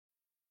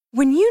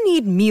When you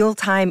need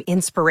mealtime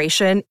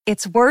inspiration,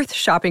 it's worth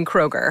shopping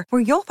Kroger,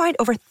 where you'll find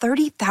over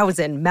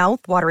 30,000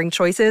 mouth-watering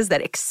choices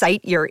that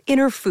excite your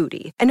inner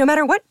foodie. And no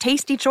matter what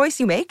tasty choice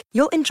you make,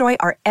 you'll enjoy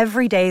our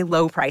everyday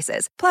low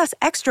prices, plus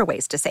extra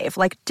ways to save,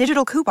 like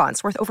digital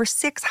coupons worth over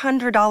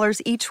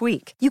 $600 each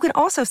week. You can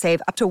also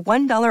save up to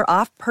 $1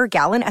 off per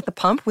gallon at the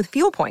pump with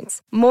fuel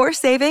points. More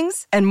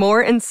savings and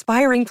more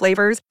inspiring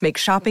flavors make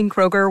shopping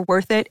Kroger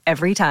worth it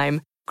every time.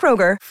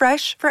 Kroger,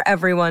 fresh for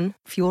everyone.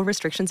 Fuel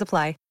restrictions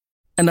apply.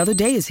 Another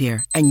day is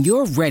here, and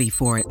you're ready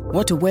for it.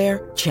 What to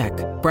wear? Check.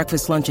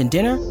 Breakfast, lunch, and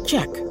dinner?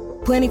 Check.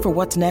 Planning for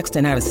what's next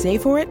and how to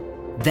save for it?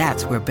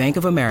 That's where Bank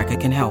of America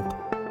can help.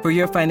 For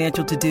your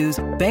financial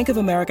to-dos, Bank of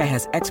America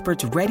has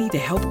experts ready to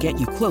help get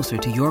you closer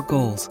to your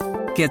goals.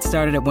 Get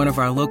started at one of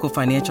our local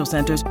financial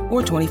centers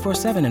or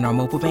 24/7 in our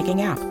mobile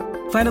banking app.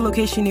 Find a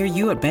location near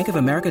you at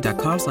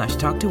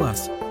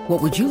bankofamerica.com/talktous.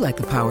 What would you like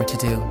the power to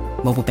do?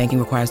 Mobile banking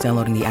requires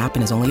downloading the app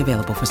and is only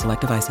available for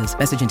select devices.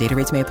 Message and data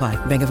rates may apply.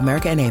 Bank of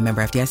America N.A.,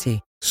 member FDIC.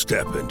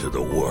 Step into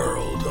the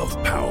world of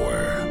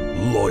power,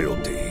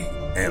 loyalty,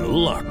 and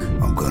luck.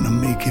 I'm gonna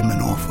make him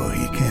an offer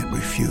he can't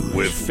refuse.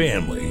 With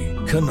family,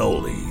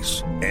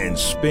 cannolis, and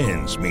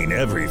spins mean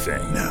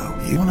everything. Now,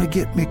 you wanna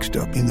get mixed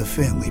up in the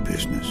family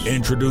business.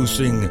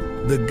 Introducing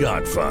The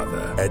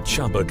Godfather at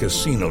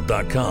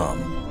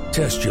ChumbaCasino.com.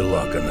 Test your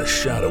luck in the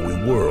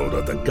shadowy world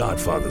of The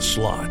Godfather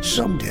slot.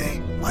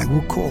 Someday, I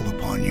will call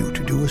upon you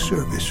to do a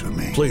service for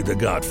me. Play The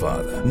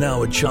Godfather,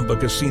 now at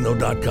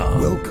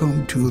ChumbaCasino.com.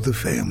 Welcome to the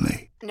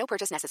family. No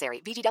purchase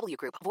necessary. VGW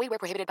Group. Void where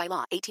prohibited by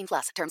law.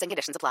 18+. Terms and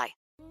conditions apply.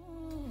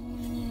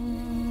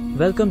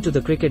 Welcome to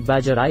the Cricket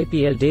Badger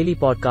IPL Daily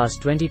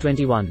Podcast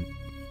 2021.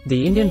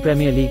 The Indian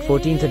Premier League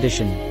 14th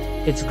edition.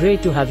 It's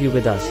great to have you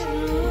with us.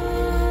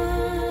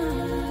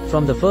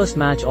 From the first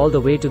match all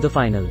the way to the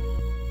final.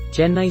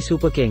 Chennai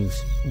Super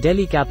Kings,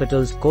 Delhi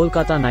Capitals,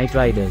 Kolkata Knight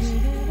Riders,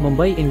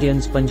 Mumbai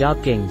Indians,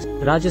 Punjab Kings,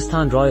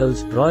 Rajasthan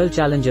Royals, Royal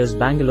Challengers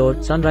Bangalore,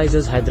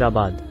 Sunrisers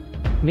Hyderabad.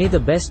 May the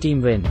best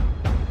team win.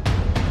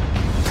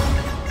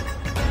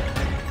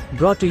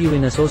 Brought to you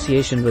in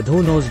association with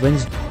Who Knows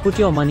Wins. Put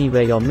your money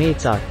where your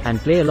mates are and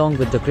play along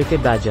with the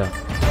Cricket Badger.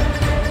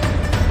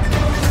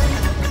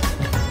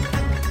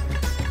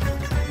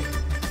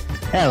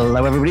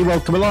 Hello everybody,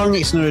 welcome along.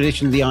 It's another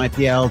edition of the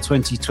IPL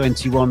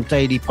 2021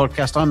 Daily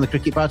Podcast. I'm the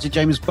Cricket Badger,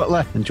 James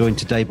Butler, and joined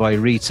today by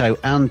Rito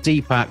and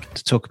Deepak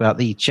to talk about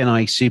the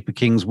Chennai Super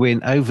Kings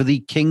win over the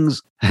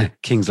Kings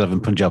 11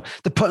 Punjab.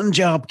 The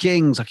Punjab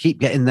Kings, I keep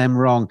getting them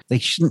wrong. They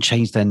shouldn't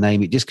change their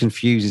name. It just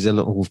confuses a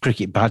little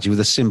cricket badger with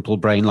a simple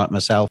brain like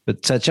myself.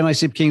 But Chennai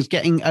Super Kings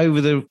getting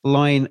over the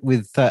line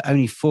with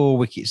only 4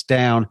 wickets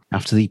down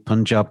after the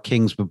Punjab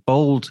Kings were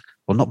bowled.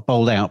 Well, not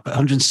bowled out, but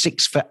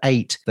 106 for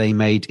 8 they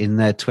made in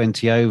their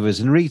 20 overs.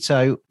 And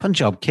Rito,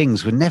 Punjab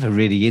Kings were never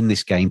really in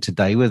this game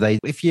today, were they?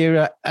 If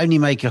you only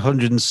make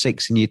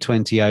 106 in your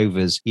 20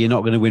 overs, you're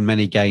not going to win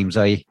many games,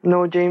 are you?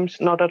 No, James,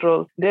 not at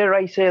all. Dare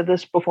I say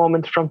this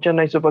performance from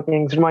Chennai Super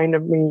Kings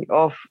reminded me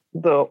of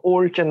the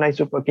old Chennai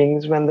Super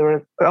Kings when they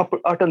were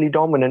utterly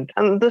dominant.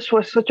 And this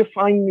was such a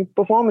fine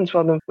performance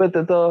for them, with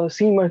the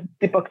seamer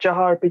Deepak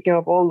Chahar picking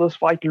up all those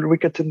vital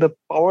wickets in the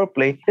power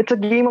play. It's a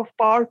game of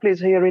power plays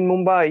here in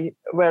Mumbai,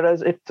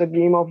 whereas it's a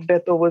game of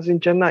death overs in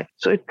Chennai.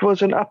 So it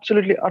was an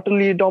absolutely,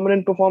 utterly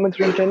dominant performance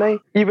from Chennai.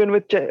 Even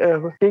with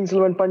Kings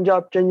 11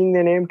 Punjab changing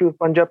their name to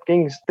Punjab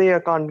Kings, they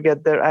can't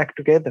get their act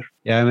together.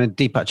 Yeah, I mean,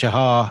 Deepak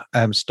Chahar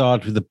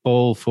starred with the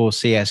ball for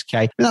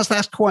CSK. And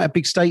that's quite a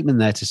big statement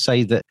there to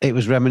say that it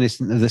was reminiscent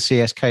of the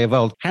CSK of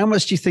old. How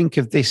much do you think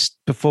of this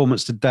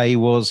performance today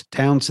was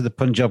down to the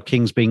Punjab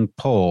Kings being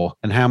poor,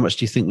 and how much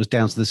do you think was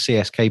down to the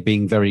CSK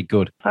being very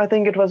good? I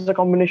think it was a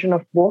combination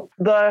of both.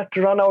 That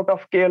run out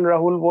of KL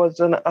Rahul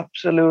was an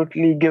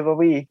absolutely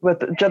giveaway. With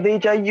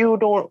Jadeja,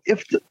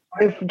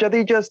 if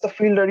Jadeja is the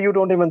fielder, you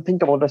don't even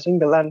think about a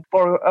single. And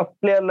for a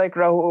player like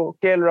KL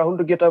Rahul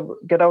to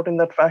get out in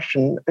that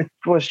fashion, it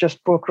was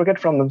just poor cricket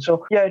from them.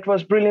 So yeah, it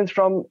was brilliance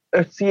from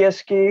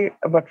CSK,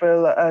 but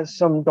well as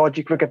some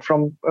dodgy cricket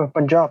from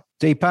Punjab.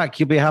 Deepak,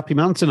 you'll be a happy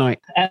man tonight.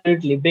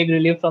 Absolutely. Big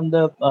relief from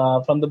the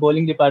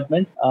bowling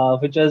department,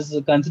 which was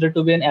considered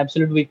to be an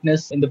absolute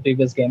weakness in the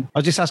previous game. I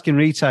was just asking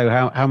Rito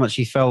how much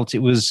he felt it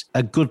was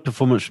a good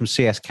performance from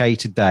CSK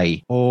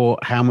today, or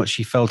how much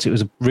he felt it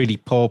was a really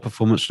poor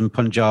performance from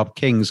Punjab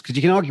Kings, because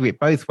you can argue it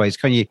both ways,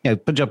 can you?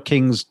 Punjab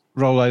Kings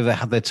roll over,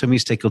 had their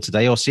tummies tickled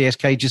today, or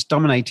CSK just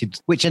dominated.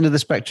 Which end of the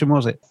spectrum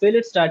was it? I feel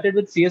it started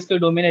with CSK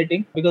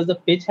dominating because the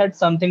pitch had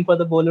something for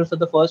the bowlers for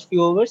the first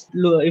few overs.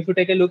 If you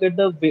take a look at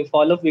the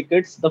fall of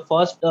wickets, the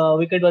first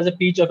wicket was a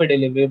peach of a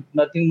delivery.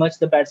 Nothing much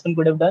the batsman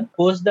could have done.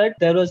 Post that,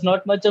 there was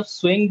not much of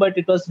swing, but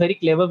it was very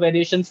clever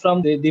variations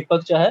from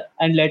Deepak Chahar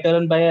and later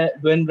on by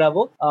Dwayne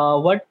Bravo.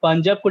 What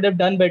Punjab could have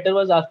done better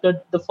was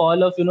after the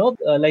fall of,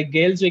 like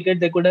Gale's wicket,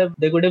 they could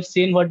have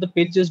seen what the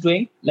pitch is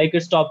doing, like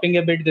it's stopping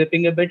a bit,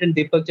 gripping a bit, and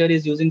Deepak Archer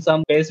is using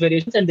some pace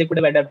variations and they could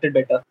have adapted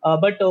better.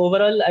 But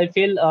overall, I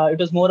feel it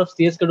was more of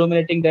CSK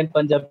dominating than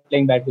Punjab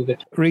playing bad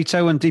cricket.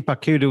 Rito, and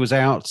Deepak Hooda was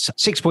out,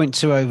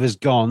 6.2 overs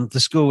gone. The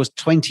score was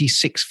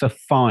 26 for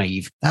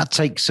 5. That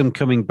takes some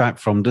coming back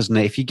from, doesn't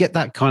it? If you get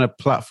that kind of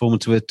platform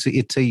to a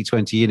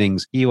T20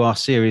 innings, you are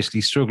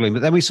seriously struggling.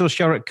 But then we saw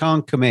Shahrukh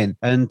Khan come in,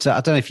 and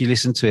I don't know if you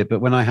listened to it,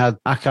 but when I had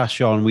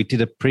Akash on, we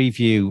did a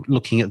preview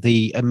looking at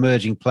the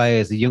emerging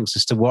players, the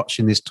youngsters to watch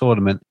in this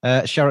tournament.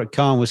 Shahrukh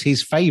Khan was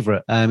his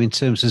favourite in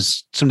terms of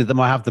somebody that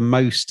might have the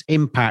most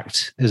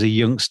impact as a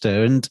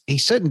youngster, and he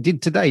certainly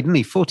did today, didn't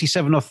he?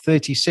 47 off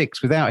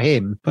 36. Without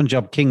him,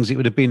 Punjab Kings, it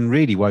would have been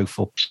really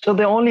woeful. So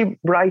the only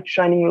bright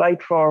shining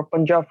light for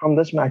Punjab from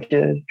this match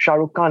is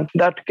Shahrukh Khan.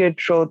 That kid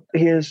showed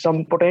he has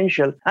some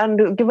potential,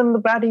 and given the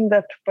batting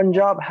that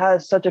Punjab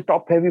has such a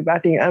top-heavy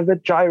batting, and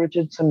with Jai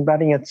Richardson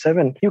batting at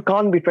 7, you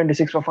can't be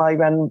 26 for 5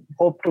 and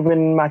hope to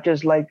win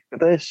matches like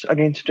this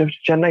against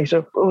Chennai.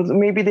 So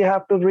maybe they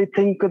have to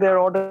rethink their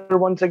order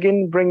once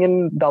again, bring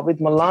in David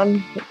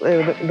Malan,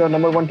 the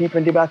number 1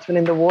 T20 batsman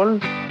in the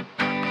world.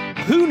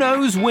 Who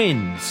Knows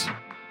Wins.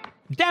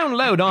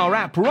 Download our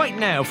app right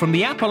now from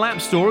the Apple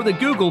App Store or the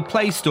Google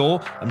Play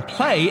Store and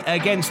play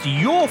against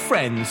your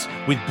friends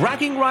with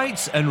bragging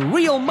rights and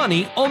real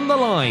money on the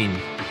line.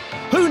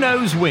 Who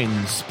Knows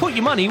Wins. Put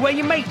your money where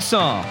your mates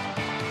are.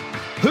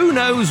 Who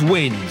Knows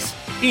Wins.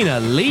 In a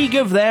league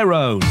of their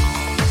own.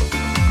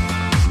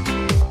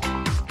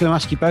 Going to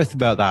ask you both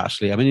about that,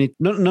 actually. I mean,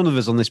 none of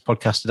us on this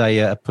podcast today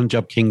are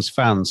Punjab Kings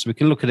fans, so we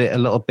can look at it a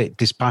little bit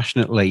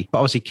dispassionately. But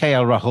obviously,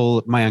 KL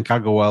Rahul, Mayank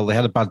Agarwal, they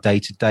had a bad day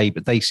today,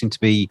 but they seem to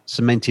be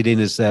cemented in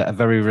as a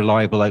very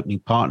reliable opening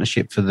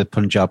partnership for the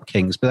Punjab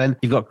Kings. But then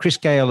you've got Chris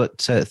Gayle at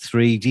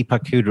 3,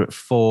 Deepak Hooda at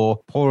 4,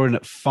 Pooran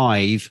at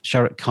 5,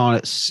 Shahrukh Khan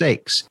at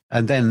 6.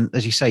 And then,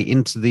 as you say,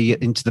 into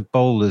the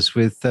bowlers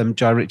with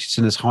Jai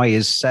Richardson as high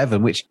as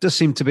 7, which does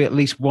seem to be at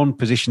least one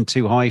position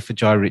too high for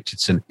Jai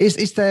Richardson.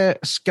 Is there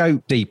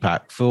scope,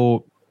 Deepak,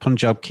 for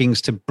Punjab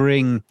Kings to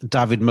bring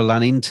David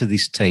Malan into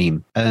this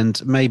team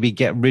and maybe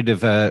get rid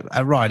of a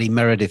Riley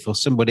Meredith or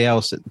somebody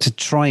else to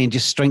try and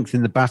just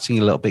strengthen the batting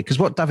a little bit? Because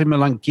what David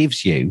Malan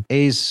gives you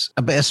is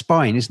a bit of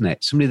spine, isn't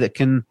it? Somebody that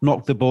can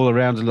knock the ball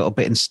around a little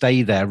bit and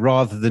stay there,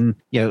 rather than,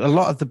 a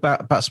lot of the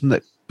batsmen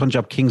that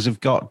Punjab Kings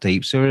have got,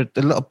 deep, so are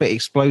a little bit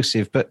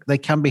explosive, but they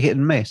can be hit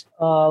and miss.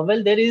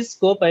 Well, there is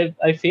scope,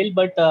 I feel,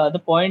 but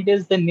the point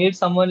is they need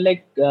someone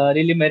like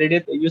Riley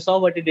Meredith. You saw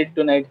what he did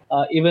tonight,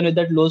 even with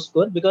that low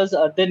score, because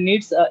there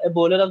needs a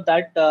bowler of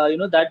that,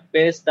 that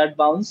pace, that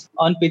bounce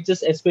on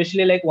pitches,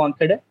 especially like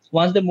Wankhede.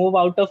 Once they move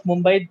out of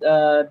Mumbai,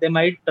 they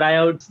might try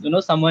out,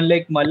 someone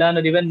like Malan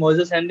or even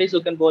Moses Henry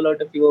who can bowl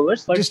out a few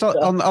overs. But just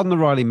on the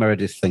Riley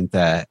Meredith thing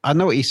there, I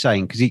know what you're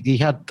saying, because he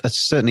had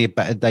certainly a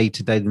better day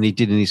today than he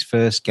did in his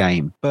first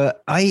game.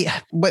 But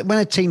when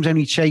a team's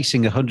only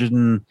chasing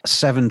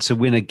 107 to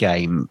win a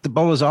game, the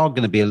bowlers are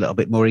going to be a little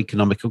bit more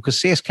economical, because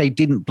CSK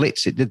didn't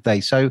blitz it, did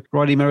they? So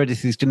Riley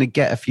Meredith is going to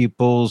get a few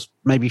balls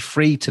maybe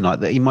free tonight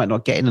that he might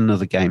not get in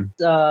another game.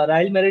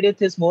 Riley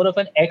Meredith is more of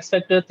an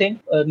X-factor thing,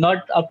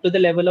 not up to the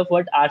level of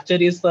what Archer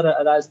is for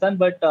Rajasthan,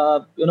 but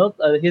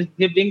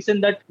he brings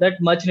in that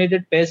much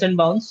needed pace and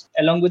bounce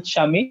along with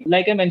Shami.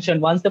 Like I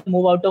mentioned, once they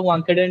move out of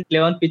Wankhede and play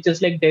on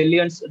pitches like Delhi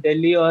or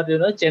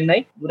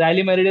Chennai,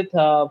 Riley Meredith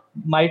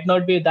might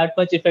not be that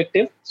much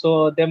effective,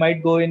 so they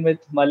might go in with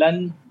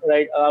Malan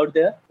right out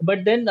there.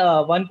 But then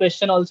one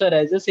question also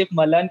arises: if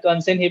Malan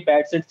comes in, he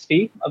bats at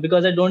 3,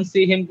 because I don't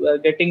see him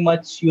getting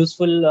much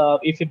useful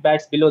if he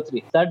bats below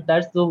 3.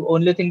 That's the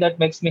only thing that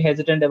makes me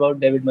hesitant about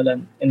David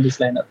Malan in this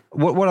lineup.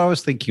 What I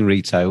was thinking,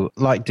 Rito,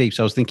 like Deeps,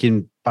 I was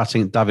thinking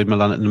batting David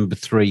Malan at number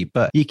 3,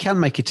 but you can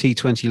make a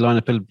T20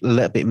 lineup a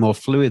little bit more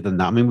fluid than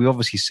that. I mean, we've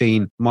obviously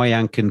seen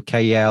Mayank and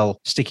KL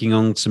sticking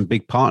on some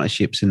big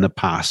partnerships in the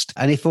past.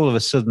 And if all of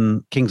a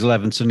sudden Kings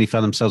 11 suddenly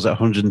found themselves at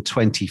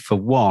 120 for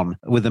 1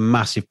 with a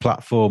massive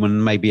platform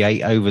and maybe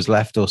 8 overs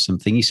left or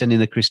something, you send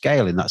in a Chris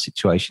Gayle in that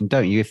situation,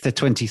 don't you? If they're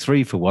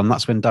 23 for 1,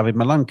 that's when David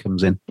Malan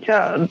comes in.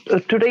 Yeah,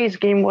 today's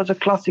game was a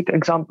classic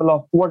example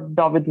of what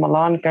David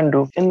Malan can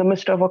do. In the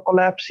midst of a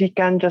collapse, he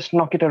can just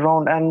knock it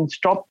around and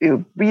stop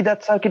you. Be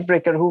that circuit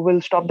breaker who will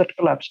stop that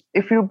collapse.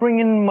 If you bring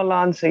in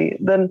Malan, say,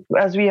 then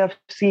as we have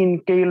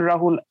seen KL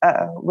Rahul,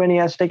 when he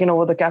has taken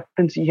over the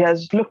captaincy, he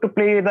has looked to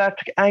play that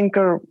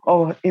anchor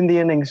in the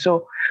innings.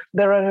 So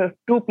there are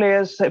 2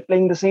 players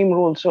playing the same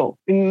role. So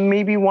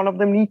maybe one of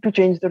them need to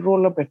change the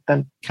role a bit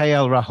then.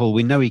 KL Rahul,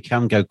 we know he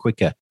can go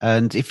quicker.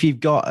 And if you've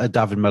got a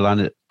David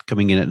Malan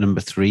coming in at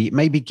number 3, it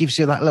maybe gives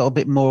you that little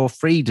bit more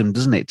freedom,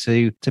 doesn't it,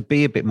 to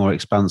be a bit more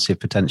expansive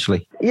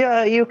potentially?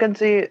 Yeah, you can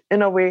say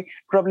in a way,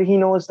 probably he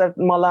knows that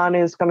Malan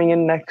is coming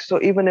in next.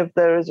 So even if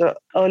there is an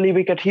early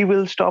wicket, he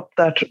will stop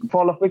that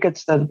fall of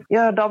wickets then.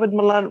 Yeah, David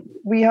Malan,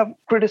 we have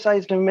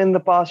criticized him in the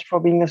past for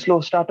being a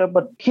slow starter,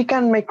 but he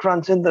can make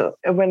runs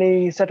when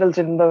he settles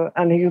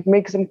and he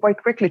makes them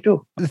quite quickly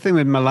too. The thing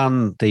with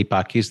Malan,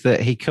 Deepak, is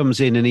that he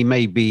comes in and he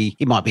might be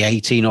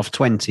 18 off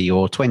 20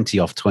 or 20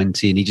 off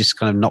 20, and he just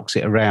kind of knocks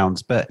it around.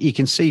 bounds, but you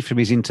can see from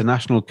his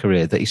international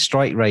career that his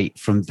strike rate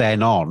from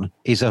then on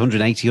is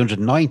 180,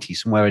 190,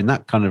 somewhere in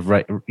that kind of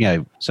rate,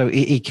 So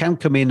he can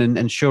come in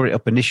and shore it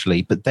up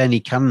initially, but then he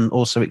can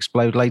also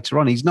explode later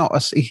on. He's not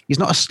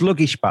a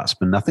sluggish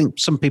batsman. I think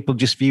some people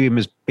just view him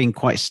as being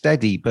quite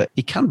steady, but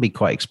he can be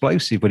quite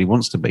explosive when he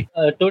wants to be.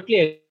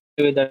 Totally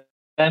agree with that.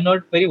 I'm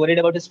not very worried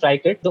about his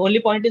strike rate. The only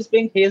point is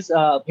being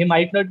he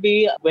might not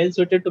be well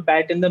suited to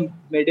bat in the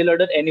middle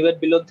order anywhere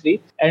below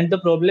 3. And the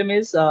problem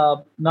is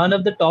none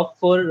of the top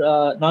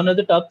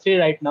 3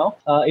 right now,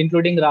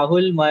 including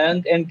Rahul,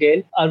 Mayank and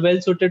Gale, are well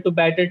suited to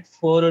bat at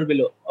 4 or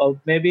below.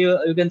 Maybe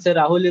you can say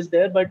Rahul is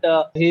there, but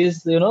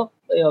he's, you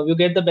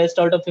get the best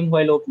out of him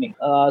while opening.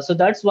 So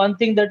that's one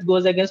thing that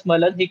goes against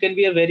Malan. He can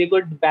be a very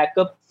good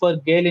backup for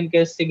Gale in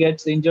case he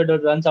gets injured or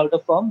runs out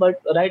of form.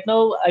 But right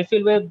now, I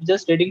feel we're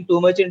just reading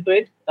too much into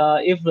it.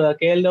 If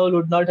KL Rahul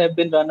would not have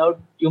been run out,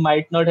 you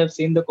might not have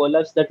seen the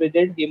collapse that we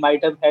did. He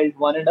might have held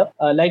 1 and up.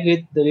 Like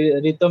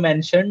Rito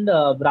mentioned,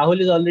 Rahul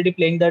is already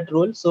playing that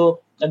role. So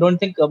I don't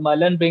think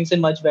Malan brings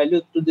in much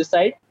value to this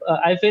side.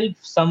 I feel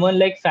someone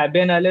like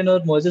Fabian Allen or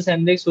Moses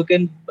Hendricks who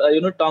can,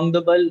 tong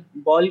the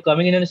ball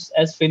coming in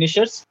as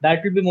finishers,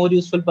 that will be more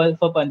useful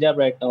for Punjab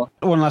right now.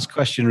 One last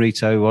question,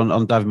 Rito,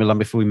 on David Malan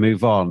before we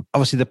move on.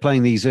 Obviously, they're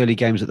playing these early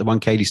games at the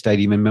Wankhede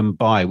Stadium in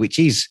Mumbai, which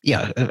is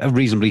a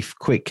reasonably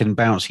quick and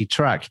bouncy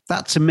track.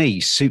 That, to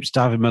me, suits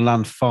David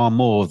Malan far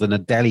more than a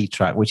Delhi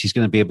track, which is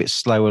going to be a bit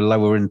slower,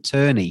 lower and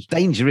turny.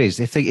 Danger is,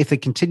 if they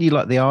continue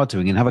like they are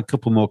doing and have a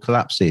couple more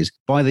collapses,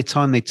 by the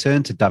time they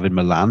turn to David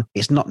Malan,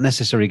 it's not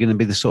necessarily going to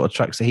be the sort of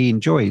tracks that he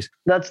enjoys.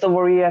 That's the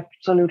worry,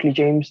 absolutely,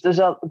 James. This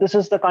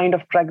is the kind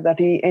of track that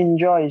he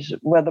enjoys,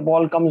 where the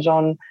ball comes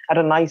on at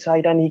a nice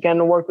height and he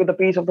can work with the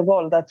pace of the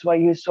ball. That's why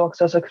he's so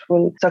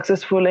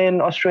successful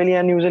in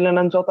Australia, New Zealand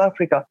and South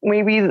Africa.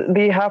 Maybe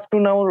they have to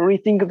now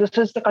rethink, this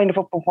is the kind of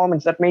a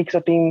performance that makes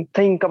a team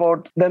think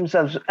about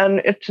themselves.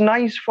 And it's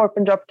nice for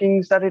Punjab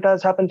Kings that it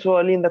has happened so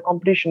early in the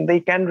competition. They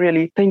can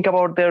really think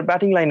about their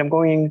batting lineup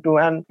going into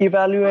and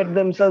evaluate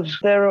themselves,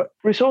 their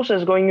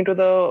resources going into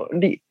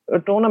the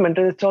tournament.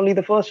 It's only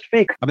the first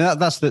pick. I mean,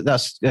 that's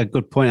a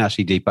good point,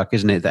 actually, Deepak,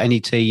 isn't it? That any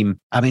team,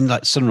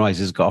 like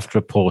Sunrisers got off to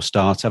a poor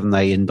start, haven't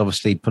they? And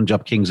obviously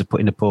Punjab Kings have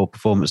put in a poor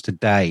performance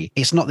today.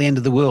 It's not the end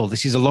of the world.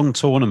 This is a long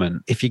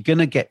tournament. If you're going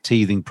to get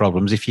teething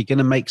problems, if you're going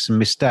to make some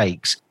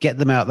mistakes, get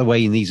them out of the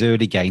way in these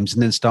early games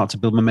and then start to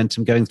build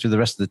momentum going through the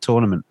rest of the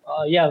tournament.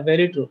 Yeah,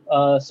 very true.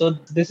 So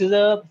this is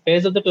a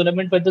phase of the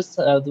tournament where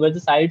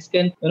the sides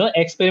can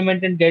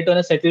experiment and get on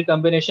a settled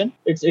combination.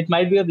 It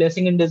might be a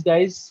blessing in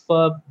disguise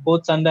for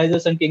both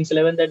Sunrisers and Kings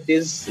 11 that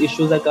these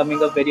issues are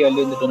coming up very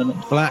early in the tournament.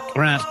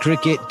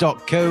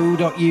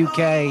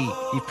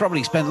 BlackRatCricket.co.uk. You've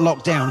probably spent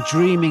lockdown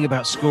dreaming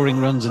about scoring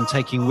runs and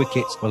taking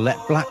wickets. Well, let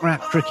Black Rat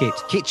Cricket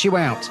kit you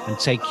out and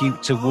take you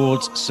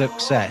towards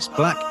success.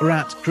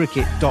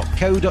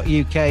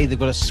 BlackRatCricket.co.uk. They've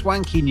got a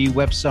swanky new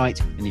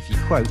website, and if you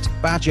quote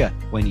Badger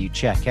when you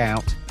check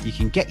out, you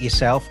can get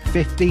yourself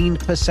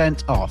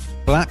 15% off.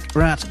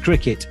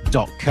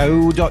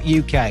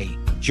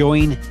 BlackRatCricket.co.uk.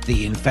 Join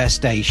the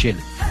infestation.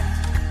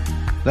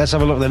 Let's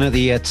have a look then at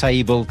the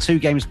table. 2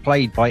 games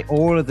played by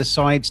all of the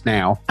sides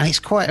now. And it's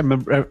quite a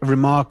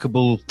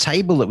remarkable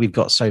table that we've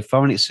got so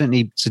far. And it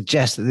certainly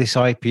suggests that this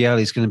IPL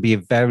is going to be a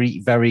very,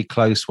 very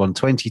close one.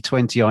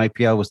 2020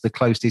 IPL was the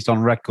closest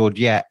on record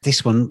yet.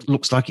 This one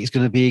looks like it's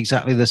going to be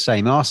exactly the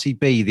same.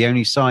 RCB, the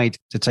only side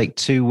to take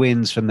 2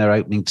 wins from their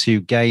opening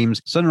 2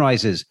 games.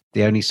 Sunrisers,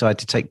 the only side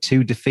to take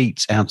 2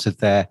 defeats out of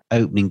their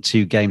opening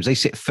 2 games. They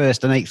sit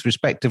 1st and 8th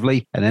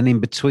respectively, and then in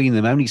between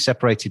them, only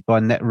separated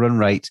by net run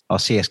rate, are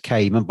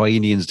CSK, Mumbai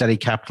Indians, Delhi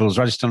Capitals,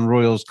 Rajasthan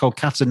Royals,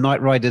 Kolkata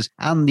Knight Riders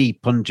and the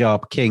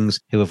Punjab Kings,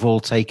 who have all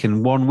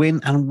taken 1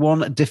 win and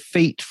 1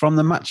 defeat from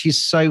the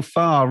matches so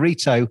far.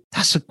 Rito,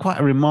 that's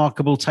quite a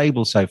remarkable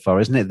table so far,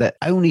 isn't it? That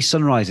only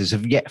Sunrisers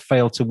have yet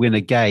failed to win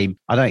a game.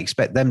 I don't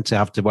expect them to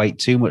have to wait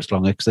too much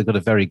longer because they've got a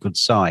very good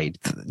side.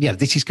 Yeah,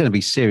 this is going to be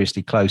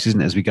seriously close,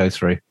 isn't it, as we go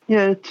through?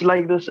 Yeah, it's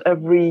like this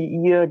every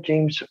year,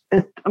 James.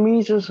 It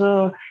amazes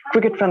a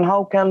cricket fan.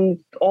 How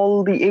can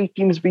all the 8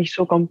 teams be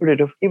so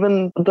competitive?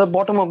 Even the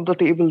bottom of the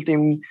table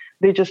team,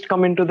 they just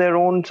come into their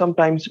own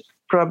sometimes.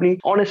 Probably.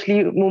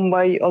 Honestly,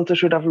 Mumbai also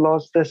should have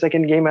lost their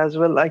second game as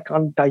well. I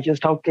can't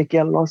digest how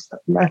KKR lost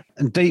that match.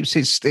 And Deeps,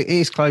 it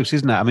is close,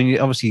 isn't it? I mean,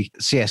 obviously,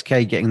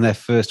 CSK getting their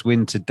first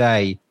win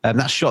today,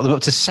 that shot them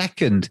up to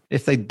second.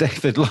 If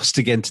they'd lost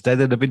again today,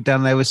 they'd have been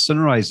down there with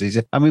Sunrisers.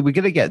 I mean, we're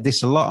going to get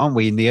this a lot, aren't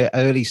we, in the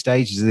early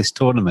stages of this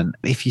tournament?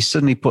 If you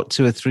suddenly put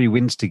 2 or 3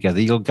 wins together,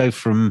 you'll go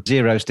from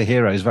zeros to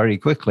heroes very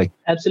quickly.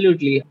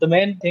 Absolutely. The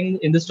main thing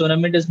in this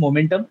tournament is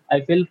momentum.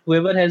 I feel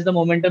whoever has the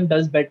momentum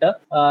does better.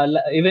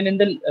 Even in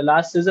the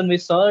last season, we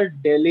saw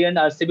Delhi and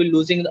RCB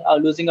losing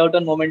out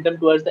on momentum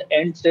towards the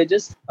end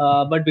stages.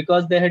 But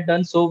because they had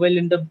done so well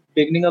in the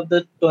beginning of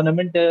the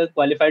tournament, they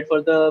qualified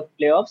for the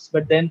playoffs.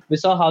 But then we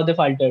saw how they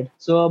faltered.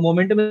 So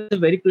momentum is a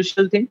very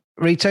crucial thing.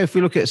 Rito, if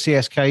we look at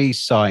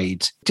CSK's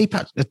side,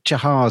 Deepak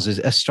Chahar's is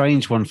a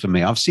strange one for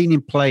me. I've seen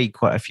him play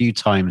quite a few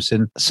times,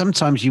 and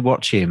sometimes you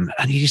watch him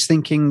and you're just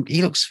thinking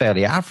he looks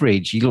fairly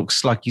average. He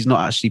looks like he's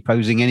not actually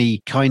posing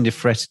any kind of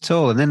threat at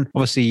all. And then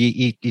obviously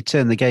you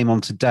turn the game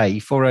on today,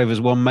 4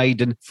 overs, 1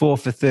 maiden, 4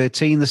 for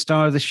 13, the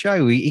star of the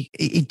show. He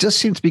does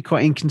seem to be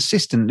quite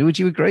inconsistent. Would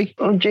you agree?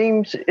 Well,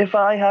 James, if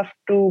I have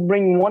to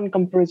bring one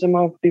comparison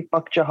of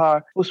Deepak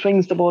Chahar, who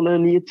swings the ball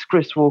early, it's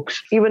Chris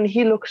Woakes. Even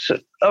he looks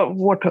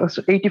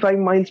 85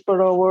 miles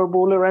per hour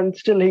bowler, and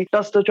still he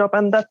does the job.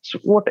 And that's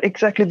what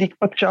exactly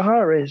Deepak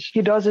Chahar is.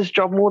 He does his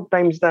job more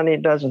times than he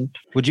doesn't.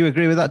 Would you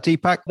agree with that,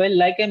 Deepak? Well,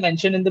 like I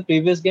mentioned in the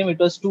previous game, it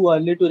was too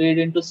early to read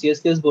into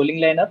CSK's bowling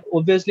lineup.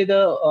 Obviously,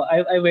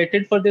 I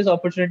waited for this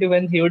opportunity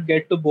when he would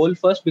get to bowl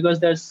first, because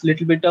there's a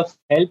little bit of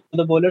help to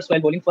the bowlers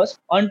while bowling first.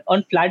 On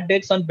flat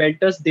decks, on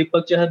belters,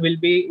 Deepak Chahar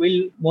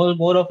will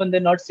more often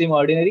than not seem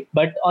ordinary.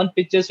 But on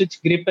pitches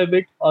which grip a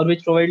bit or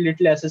which provide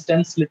little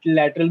assistance, little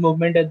lateral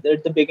movement at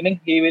the beginning,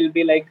 he will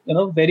be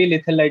very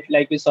lethal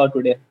like we saw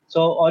today.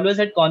 So always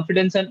had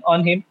confidence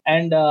on him,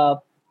 and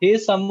he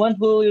is someone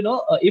who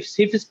if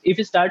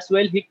he starts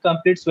well, he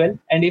completes well,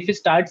 and if he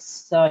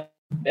starts a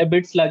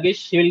bit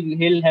sluggish,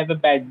 he'll have a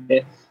bad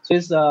day. So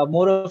he's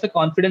more of a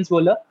confidence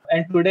bowler,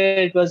 and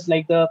today it was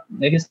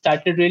he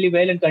started really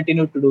well and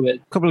continued to do well.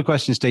 A couple of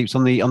questions, Deeps,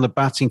 on the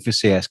batting for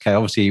CSK.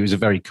 Obviously, it was a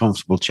very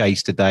comfortable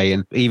chase today,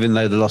 and even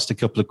though they lost a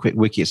couple of quick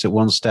wickets at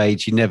one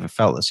stage, you never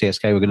felt that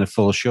CSK were going to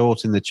fall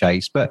short in the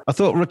chase. But I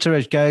thought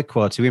Ruturaj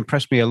Gaikwad, who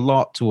impressed me a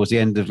lot towards the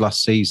end of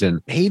last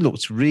season, he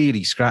looked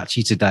really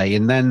scratchy today,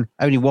 and then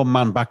only one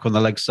man back on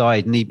the leg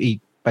side, and he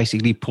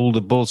basically pulled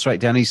the ball straight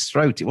down his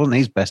throat. It wasn't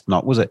his best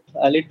knock, was it?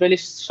 Literally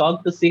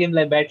shocked to see him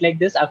bat like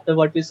this after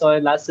what we saw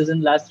last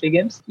season, last 3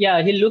 games.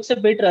 Yeah, he looks a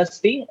bit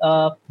rusty.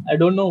 I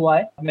don't know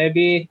why.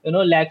 Maybe,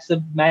 lacks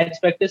of match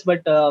practice,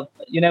 but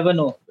you never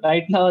know.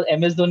 Right now,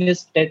 MS Dhoni's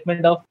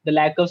statement of the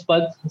lack of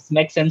spark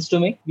makes sense to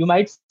me. You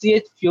might see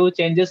a few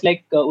changes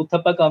like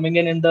Uthappa coming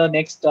in the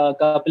next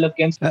couple of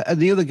games.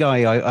 The other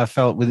guy I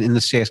felt within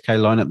the CSK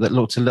lineup that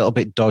looked a little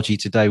bit dodgy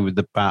today with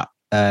the bat,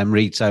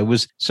 Rito,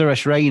 was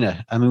Suresh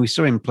Raina. I mean, we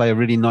saw him play a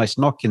really nice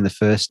knock in the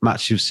first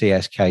match of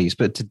CSK's,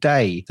 but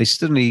today they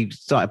suddenly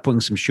started putting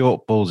some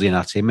short balls in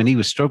at him, and he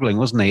was struggling,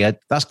 wasn't he?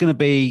 That's going to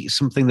be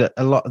something that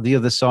a lot of the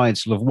other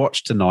sides will have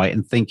watched tonight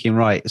and thinking,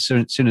 right, as soon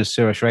as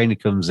Suresh Raina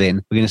comes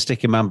in, we're going to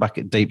stick a man back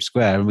at deep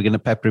square and we're going to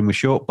pepper him with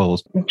short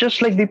balls.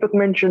 Just like Deepak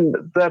mentioned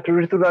that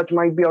Ruturaj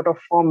might be out of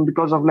form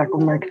because of lack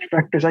of match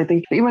practice, I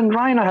think even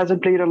Raina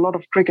hasn't played a lot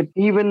of cricket.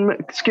 He even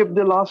skipped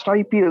the last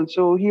IPL,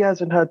 so he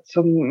hasn't had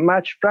some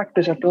match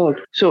practice at all.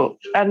 So,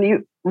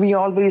 we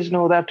always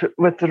know that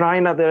with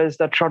Raina, there is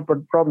that short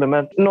put problem.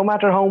 And no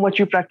matter how much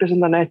you practice in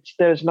the nets,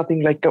 there's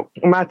nothing like a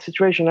match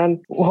situation. And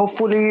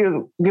hopefully,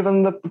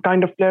 given the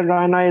kind of player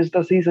Raina is,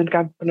 the seasoned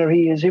captainer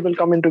he is, he will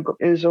come into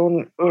his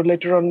own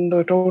later on in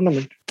the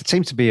tournament. It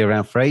seems to be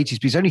around for ages,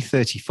 but he's only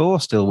 34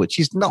 still, which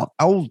is not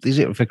old, is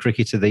it, for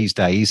cricketer these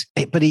days?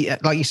 But he,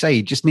 like you say,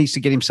 he just needs to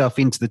get himself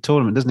into the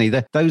tournament, doesn't he?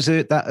 That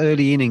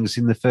early innings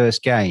in the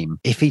first game,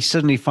 if he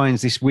suddenly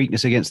finds this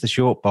weakness against the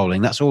short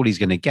bowling, that's all he's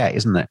going to get,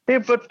 isn't it? Yeah,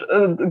 but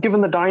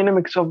given the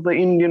dynamics of the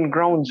Indian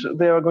grounds,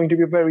 they are going to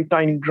be very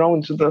tiny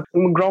grounds. The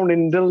ground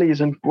in Delhi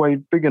isn't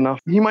quite big enough.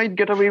 He might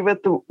get away with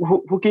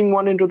hooking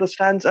one into the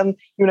stands, and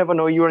you never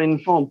know, you are in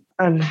form.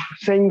 And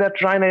saying that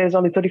Raina is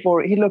only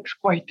 34, he looks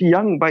quite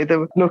young by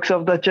the looks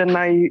of the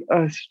Chennai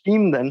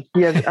team then.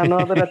 He has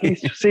another at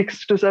least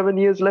 6 to 7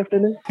 years left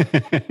in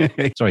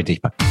it. Sorry,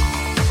 Deepak.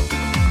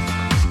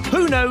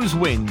 Who Knows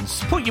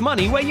Wins. Put your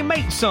money where your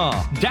mates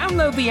are.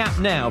 Download the app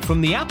now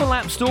from the Apple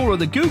App Store or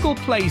the Google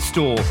Play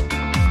Store.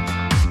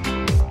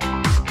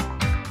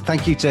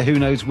 Thank you to Who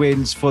Knows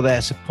Wins for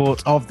their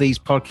support of these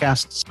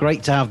podcasts.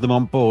 Great to have them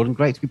on board and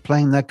great to be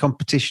playing their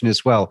competition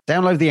as well.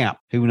 Download the app,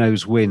 Who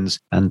Knows Wins,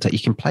 and you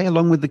can play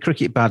along with the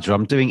Cricket Badger.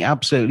 I'm doing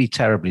absolutely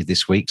terribly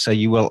this week, so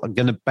you are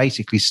going to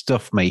basically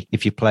stuff me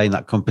if you're playing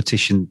that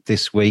competition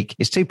this week.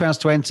 It's £2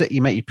 to enter.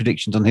 You make your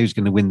predictions on who's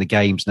going to win the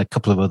games and a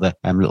couple of other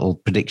little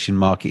prediction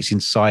markets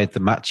inside the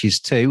matches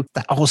too.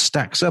 That all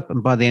stacks up,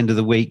 and by the end of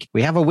the week,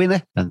 we have a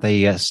winner, and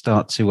they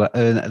start to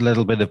earn a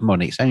little bit of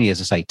money. It's only, as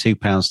I say,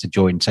 £2 to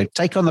join. So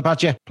take on the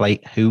Badger,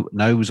 play Who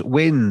Knows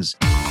Wins.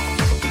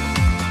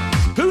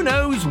 Who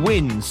Knows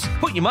Wins.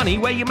 Put your money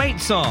where your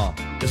mates are.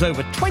 There's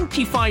over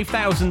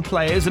 25,000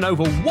 players and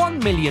over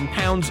 £1 million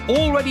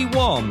already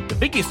won. The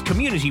biggest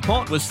community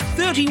pot was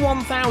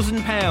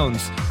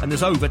 £31,000 and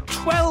there's over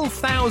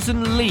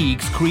 12,000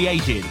 leagues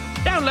created.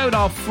 Download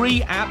our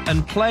free app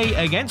and play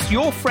against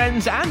your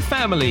friends and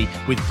family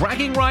with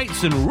bragging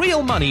rights and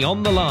real money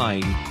on the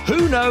line.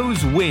 Who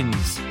Knows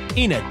Wins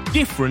in a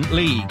different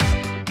league.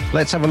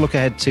 Let's have a look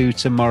ahead to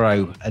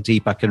tomorrow,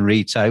 Deepak and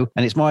Rito.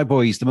 And it's my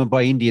boys, the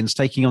Mumbai Indians,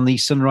 taking on the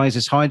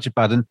Sunrisers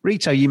Hyderabad. And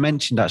Rito, you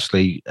mentioned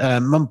actually,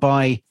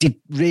 Mumbai did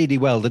really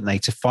well, didn't they,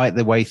 to fight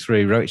their way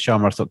through. Rohit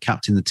Sharma, I thought,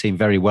 captained the team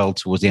very well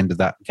towards the end of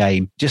that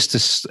game, just to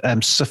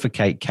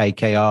suffocate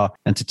KKR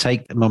and to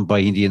take the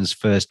Mumbai Indians'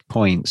 first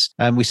points.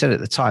 And we said at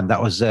the time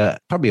that was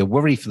probably a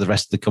worry for the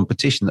rest of the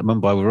competition, that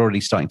Mumbai were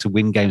already starting to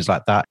win games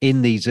like that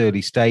in these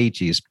early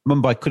stages.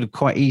 Mumbai could have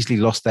quite easily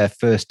lost their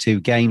first 2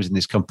 games in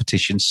this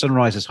competition.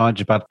 Sunrisers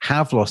Hyderabad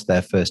have lost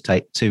their first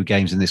 2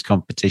 games in this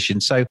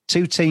competition. So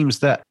 2 teams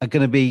that are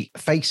going to be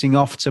facing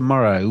off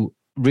tomorrow,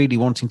 really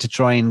wanting to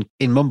try and,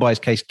 in Mumbai's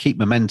case, keep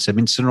momentum.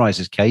 In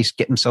Sunrisers' case,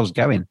 get themselves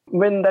going.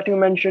 Win that you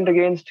mentioned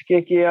against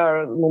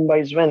KKR,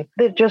 Mumbai's win,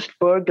 they just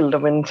burgled a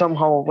win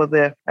somehow over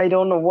there. I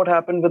don't know what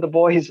happened with the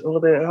boys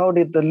over there. How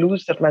did they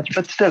lose that match?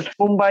 But still,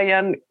 Mumbai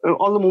and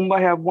although Mumbai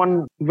have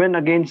one win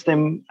against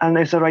them and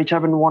SRH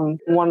haven't won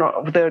one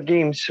of their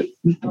games,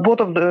 both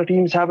of the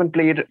teams haven't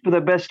played to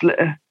their best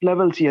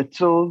levels yet.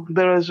 So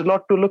there is a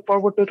lot to look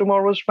forward to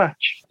tomorrow's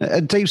match.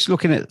 Dave's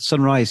looking at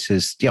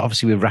Sunrisers,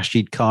 obviously with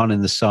Rashid Khan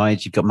in the side.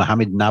 You've got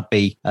Mohamed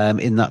Nabi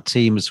in that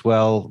team as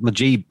well.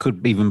 Majid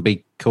could even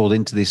be called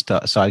into this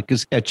side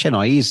because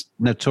Chennai is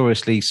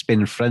notoriously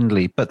spin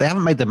friendly, but they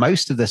haven't made the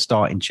most of their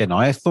start in Chennai.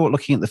 I thought,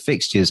 looking at the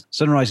fixtures,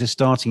 Sunrisers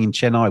starting in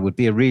Chennai would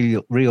be a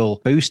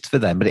real boost for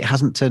them, but it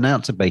hasn't turned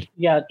out to be.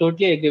 Yeah,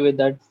 totally agree with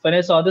that. When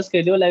I saw the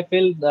schedule, I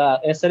feel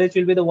SRH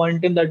will be the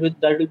one team that will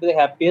be the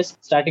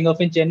happiest starting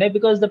off in Chennai,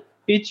 because the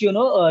pitch,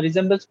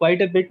 resembles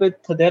quite a bit with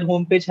their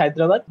home pitch,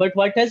 Hyderabad. But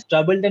what has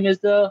troubled them is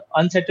the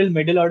unsettled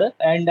middle order.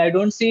 And I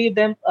don't see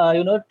them,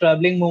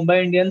 troubling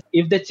Mumbai Indians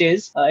if they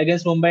chase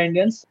against Mumbai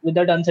Indians with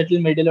that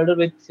unsettled middle order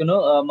with,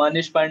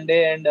 Manish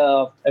Pandey and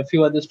a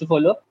few others to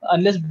follow.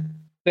 Unless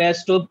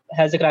Bairstow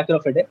has a cracker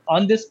of a day.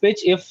 On this pitch,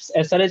 if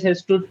SRH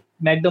has to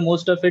make the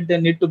most of it, they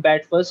need to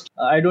bat first.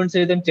 I don't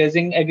see them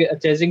chasing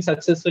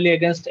successfully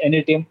against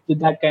any team with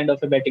that kind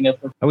of a batting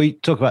effort. We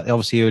talk about the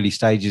obviously early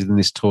stages in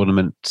this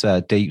tournament,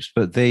 Deeps,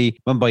 but the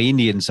Mumbai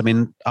Indians, I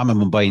mean, I'm a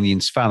Mumbai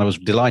Indians fan. I was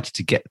delighted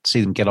to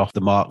see them get off the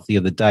mark the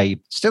other day.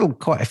 Still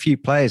quite a few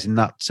players in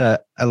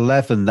that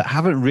 11 that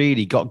haven't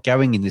really got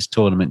going in this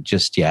tournament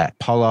just yet.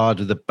 Pollard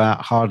with the bat,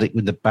 Hardik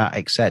with the bat,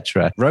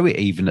 etc. Rohit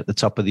even at the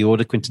top of the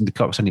order. Quinton de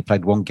Kock's only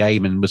played 1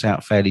 game and was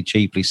out fairly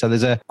cheaply. So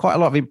there's quite a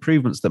lot of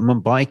improvements that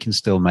Mumbai can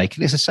still make.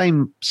 And it's the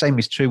same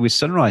is true with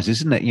Sunrisers,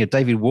 isn't it?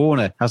 David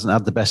Warner hasn't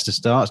had the best of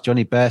starts.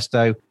 Johnny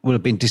Bairstow would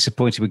have been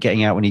disappointed with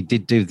getting out when he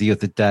did do the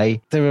other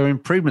day. There are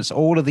improvements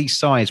all of these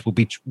sides will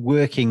be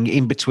working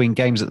in between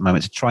games at the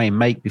moment to try and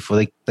make before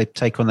they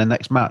take on their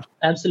next match.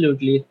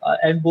 Absolutely.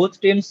 And both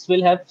teams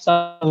will have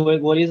some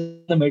worries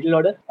in the middle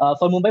order.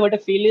 For Mumbai, what I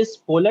feel is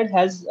Pollard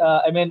has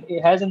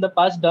in the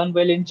past done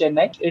well in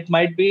Chennai. It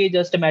might be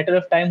just a matter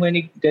of time when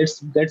he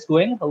gets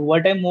going.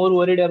 What I'm more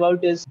worried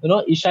about is,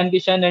 Ishan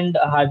Kishan and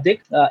Hardik.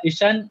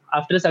 Ishan,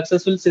 after a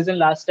successful season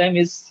last time,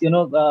 is,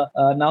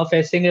 now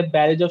facing a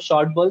barrage of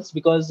short balls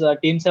because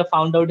teams have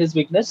found out his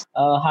weakness.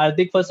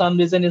 Hardik, for some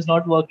reason, is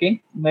not working.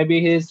 Maybe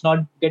he's not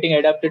getting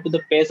adapted to the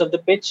pace of the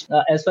pitch.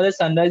 As far as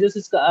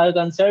Sunrisers are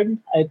concerned,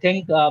 I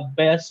think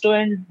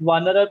Bairstow and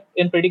Warner are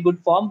in pretty good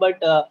form,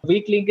 but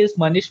weak link is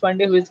Manish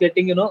Pandey, who is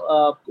getting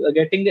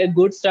a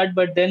good start,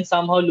 but then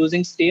somehow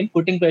losing steam,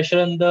 putting pressure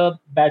on the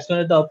batsman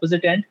at the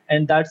opposite end,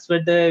 and that's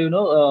where they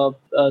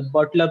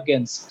bottle up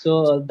games.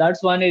 So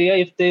that's one area.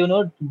 If they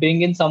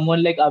bring in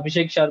someone like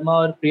Abhishek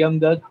Sharma or Priyam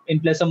Garg in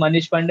place of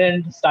Manish Pandey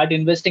and start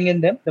investing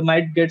in them, they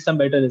might get some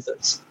better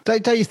results.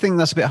 Don't you think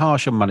that's a bit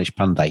harsh on Manish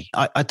Pandey?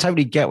 I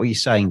totally get what you're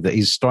saying, that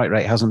his strike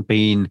rate hasn't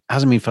been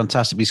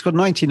fantastic. He's scored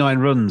 99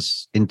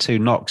 runs in 2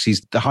 knocks.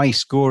 He's the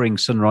high-scoring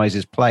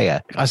Sunrisers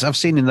player. As I've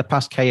seen in the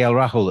past, KL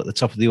Rahul at the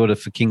top of the order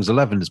for Kings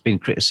 11 has been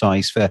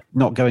criticised for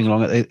not going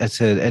along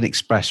at an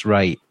express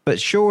rate. But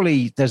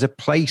surely there's a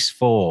place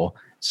for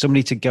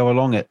somebody to go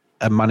along at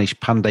a Manish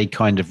Pandey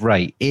kind of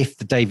rate if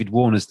the David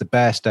Warners, the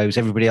Bairstows,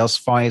 everybody else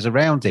fires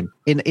around him.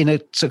 In a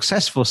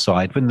successful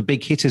side, when the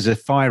big hitters are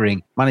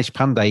firing, Manish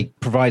Pandey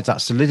provides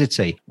that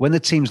solidity. When the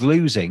team's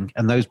losing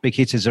and those big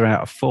hitters are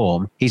out of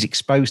form, he's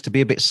exposed to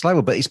be a bit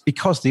slower, but it's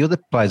because the other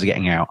players are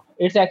getting out.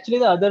 It's actually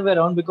the other way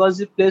around,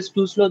 because if plays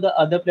too slow, the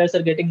other players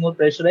are getting more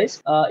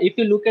pressurized. If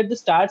you look at the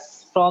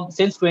stats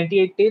since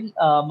 2018,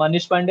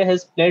 Manish Pandey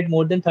has played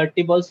more than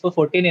 30 balls for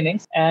 14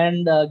 innings.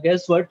 And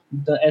guess what?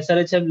 The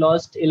SRH have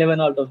lost 11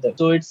 out of them.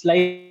 So it's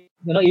like,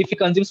 if he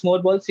consumes more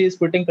balls, he is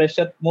putting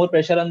more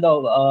pressure on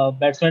the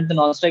batsman at the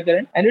non-striker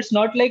end. And it's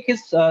not like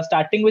he's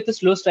starting with a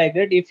slow strike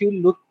rate. If you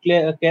look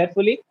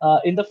carefully,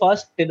 in the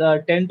first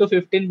 10 to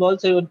 15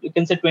 balls, or you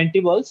can say 20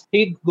 balls,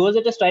 he goes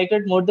at a strike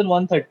rate more than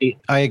 130.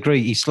 I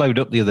agree. He slowed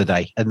up the other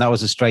day, and that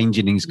was a strange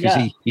innings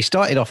because he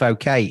started off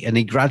okay, and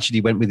he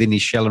gradually went within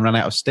his shell and ran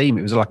out of steam.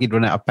 It was like he'd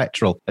run out of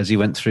petrol as he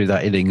went through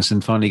that innings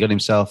and finally got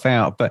himself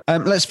out. But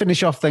let's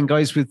finish off then,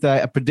 guys, with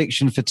a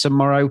prediction for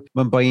tomorrow.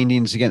 Mumbai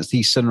Indians against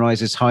the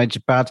Sunrisers Hyderabad.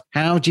 Hyderabad.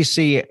 How do you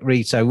see it,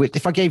 Rito?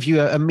 If I gave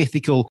you a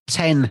mythical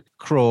 10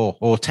 crore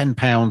or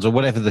 £10 or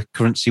whatever the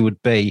currency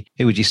would be,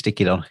 who would you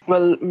stick it on?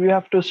 Well,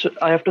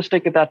 I have to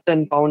stick with that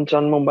 £10 on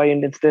Mumbai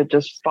Indians. They're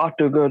just far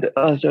too good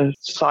as a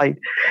side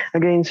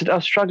against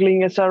a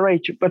struggling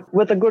SRH. But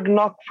with a good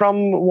knock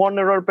from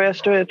Warner or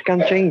Bairstow, it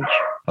can change.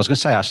 I was going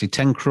to say, actually,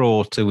 10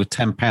 crore to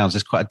 £10,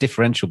 there's quite a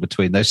differential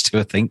between those two,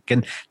 I think.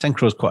 And 10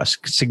 crore is quite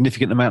a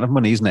significant amount of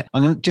money, isn't it?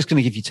 I'm just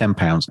going to give you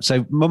 £10.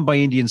 So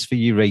Mumbai Indians for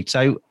you,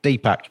 Rito.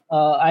 Deepak?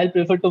 I'll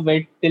prefer to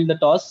wait till the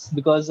toss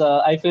because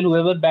I feel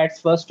whoever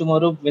bats first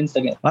tomorrow wins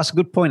the game. That's a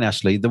good point,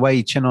 actually. The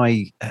way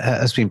Chennai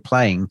has been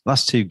playing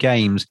last two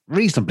games,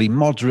 reasonably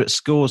moderate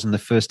scores in the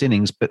first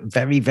innings, but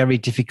very, very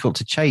difficult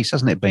to chase,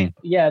 hasn't it been?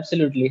 Yeah,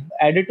 absolutely.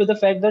 Added to the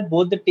fact that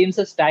both the teams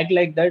are stacked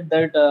like that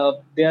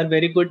they are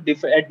very good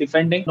at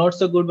defending, not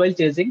so good while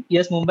chasing.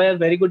 Yes, Mumbai are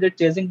very good at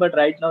chasing, but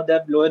right now they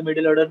are lower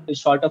middle order is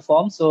short of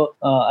form. So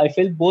I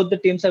feel both the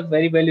teams are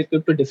very well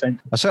equipped to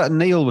defend. I saw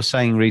Neil was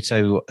saying,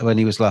 Rito, when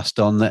he was last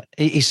on, that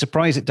he's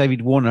surprised that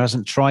David Warner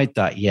hasn't tried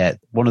that yet.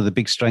 One of the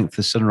big strengths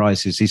of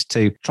Sunrisers is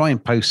to try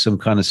and post some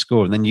kind of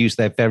score and then use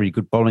their very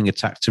good bowling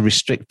attack to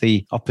restrict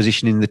the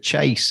opposition in the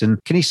chase.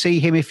 And can you see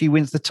him, if he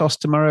wins the toss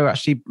tomorrow,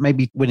 actually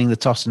maybe winning the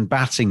toss and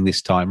batting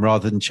this time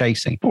rather than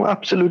chasing? Oh,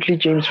 absolutely,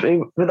 James.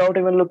 Without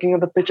even looking at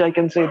the pitch, I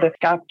can say the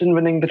captain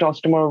winning the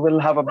toss tomorrow will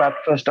have a bat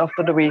first.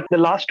 After the way the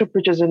last two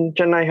pitches in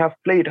Chennai have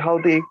played, how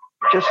they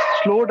just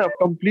slowed up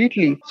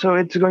completely. So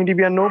it's going to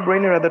be a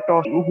no-brainer at the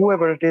toss.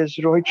 Whoever it is,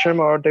 Rohit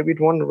Sharma or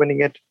David Warner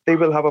winning it, they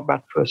will have a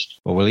bat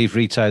first. Well, we'll leave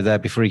Rito there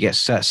before he gets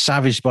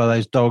savaged by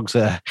those dogs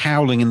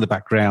howling in the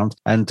background.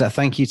 And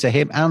thank you to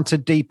him and to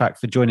Deepak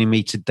for joining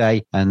me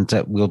today. And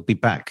we'll be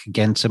back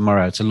again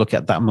tomorrow to look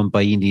at that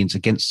Mumbai Indians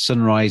against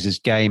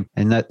Sunrisers game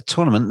in that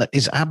tournament that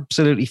is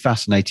absolutely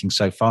fascinating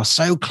so far.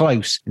 So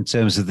close in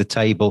terms of the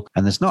table.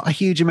 And there's not a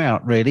huge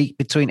amount, really,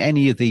 between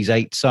any of these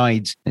 8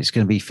 sides. It's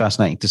going to be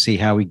fascinating to see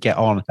how we get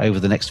on over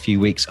the next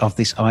few weeks of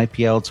this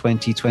IPL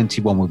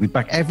 2021. We'll be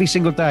back every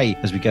single day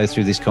as we go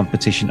through this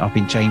competition. I've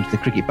been James the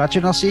Cricket Badger,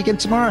 and I'll see you again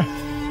tomorrow.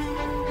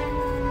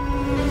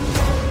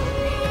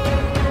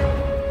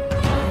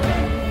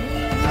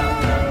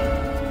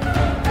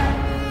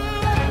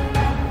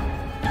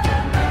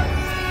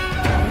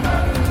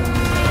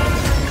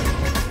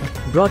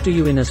 Brought to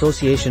you in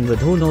association with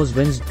Who Knows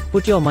Wins.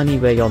 Put your money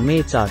where your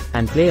mates are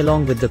and play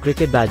along with the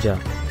Cricket Badger.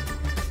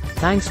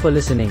 Thanks for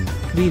listening.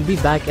 We'll be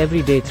back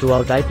every day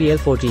throughout IPL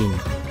 14.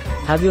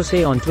 Have your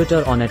say on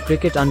Twitter on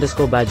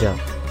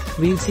 @cricket_badger.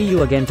 We'll see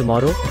you again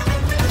tomorrow.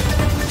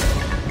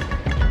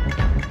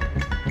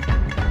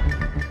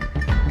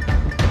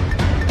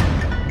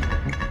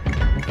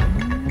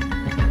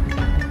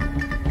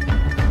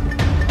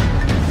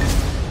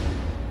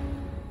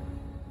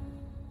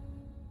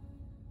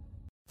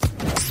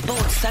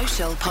 Sports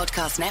Social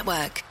Podcast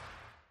Network.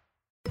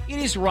 It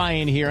is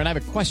Ryan here, and I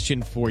have a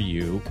question for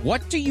you.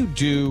 What do you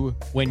do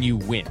when you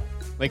win?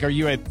 Like, are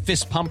you a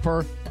fist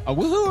pumper, a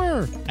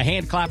woohooer, a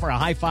hand clapper, a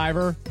high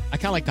fiver? I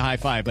kind of like the high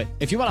five, but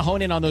if you want to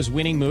hone in on those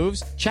winning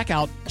moves, check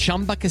out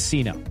Chumba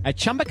Casino. At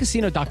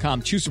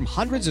ChumbaCasino.com, choose from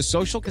hundreds of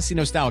social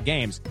casino-style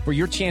games for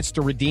your chance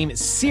to redeem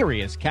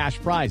serious cash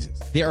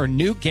prizes. There are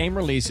new game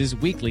releases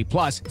weekly,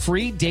 plus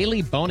free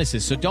daily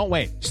bonuses, so don't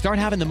wait. Start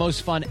having the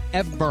most fun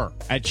ever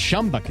at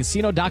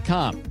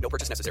ChumbaCasino.com. No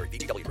purchase necessary.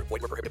 VGW Group.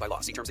 Void where prohibited by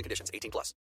law. See terms and conditions. 18+.